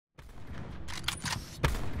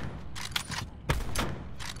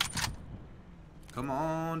Come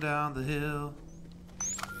on down the hill.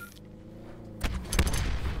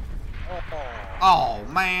 Oh,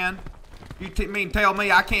 man. You mean tell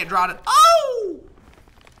me I can't drive it? Oh!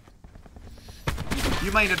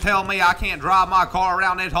 You mean to tell me I can't drive my car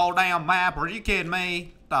around this whole damn map? Are you kidding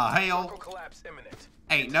me? The hell?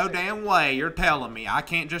 Ain't no damn way you're telling me I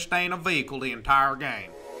can't just stay in a vehicle the entire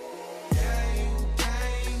game.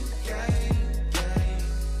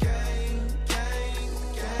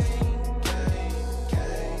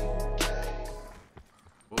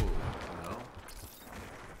 Whoa, no.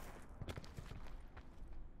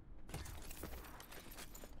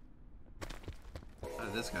 How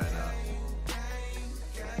did this guy die?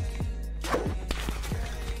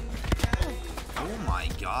 Oh my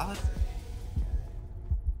god.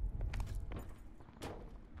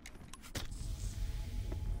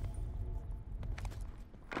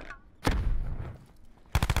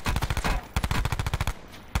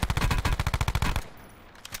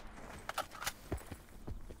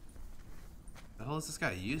 The hell is this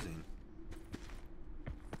guy using?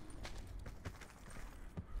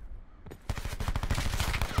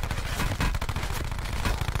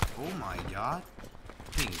 Oh my god.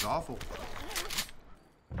 This thing is awful.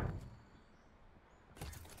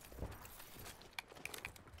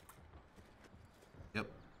 Yep.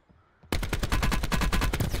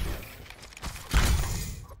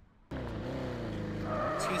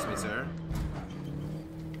 Excuse me, sir.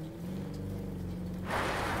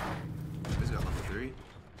 He's got level 3.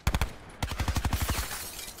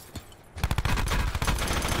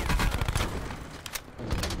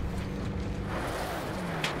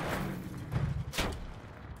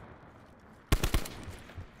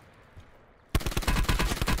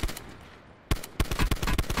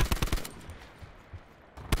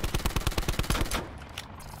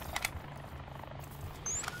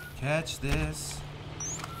 Catch this,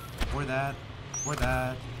 or that, or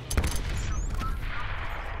that.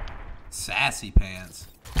 Sassy pants.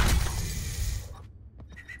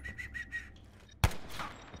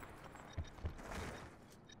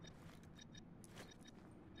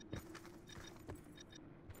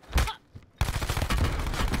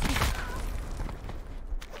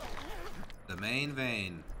 The main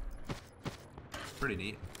vein. Pretty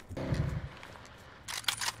neat.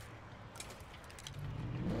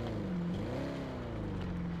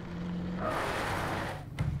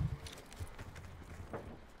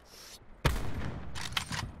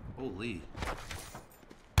 Holy.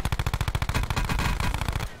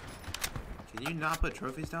 Can you not put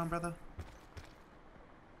trophies down, brother?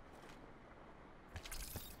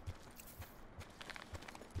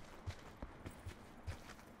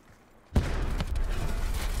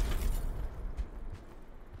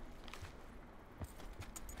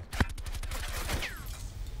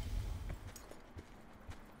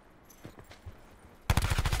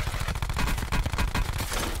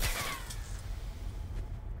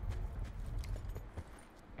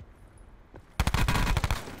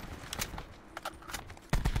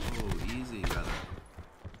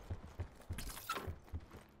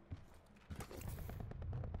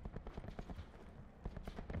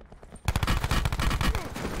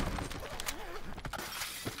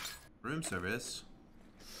 Room service.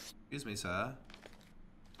 Excuse me, sir.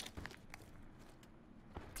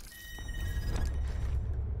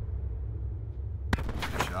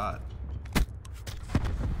 Good shot.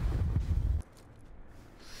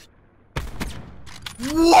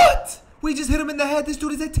 What? We just hit him in the head. This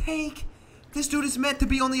dude is a tank. This dude is meant to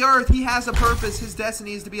be on the earth. He has a purpose. His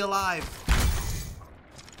destiny is to be alive.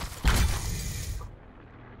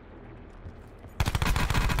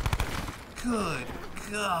 Good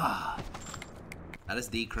God. I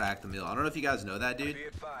just de-cracked the meal. I don't know if you guys know that, dude,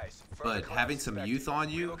 but having some youth on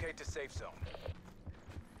you.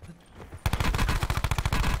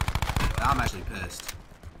 Now I'm actually pissed.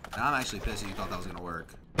 Now I'm actually pissed that you thought that was gonna work.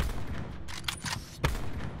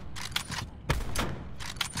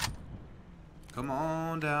 Come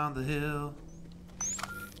on down the hill.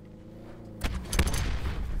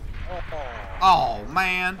 Oh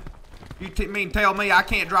man. You mean tell me I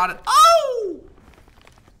can't drive it? Oh!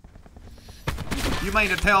 You mean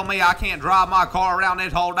to tell me I can't drive my car around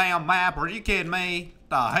this whole damn map? Are you kidding me?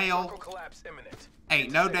 The hell?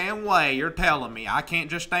 Ain't no damn way you're telling me I can't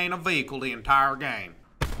just stay in a vehicle the entire game.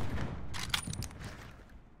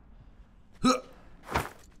 Huh.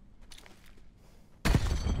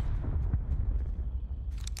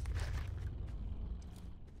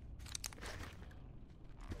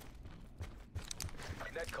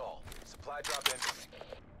 Net call. Supply drop incoming.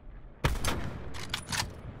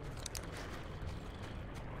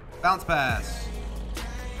 Bounce pass.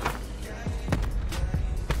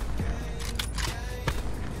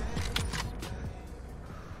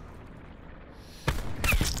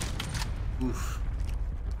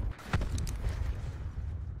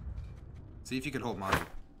 See if you could hold mine.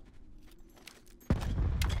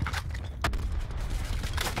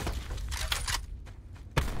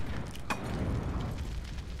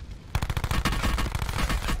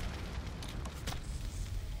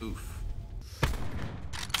 Oof.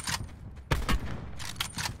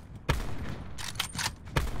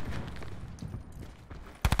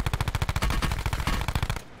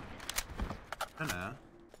 I know.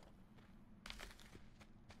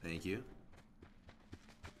 Thank you.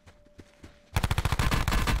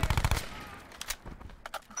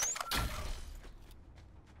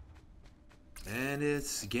 And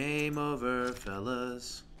it's game over,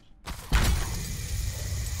 fellas. Be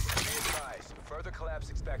advised, further collapse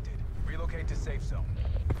expected. Relocate to safe zone.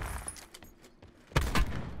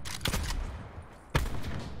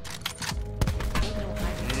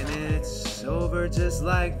 And it's over just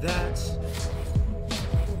like that.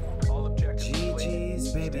 All objectives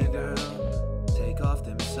GG's, complete. baby Stand girl. down. Take off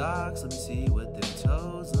them socks, let me see what them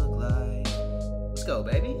toes look like. Let's go,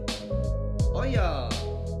 baby. Oh yeah.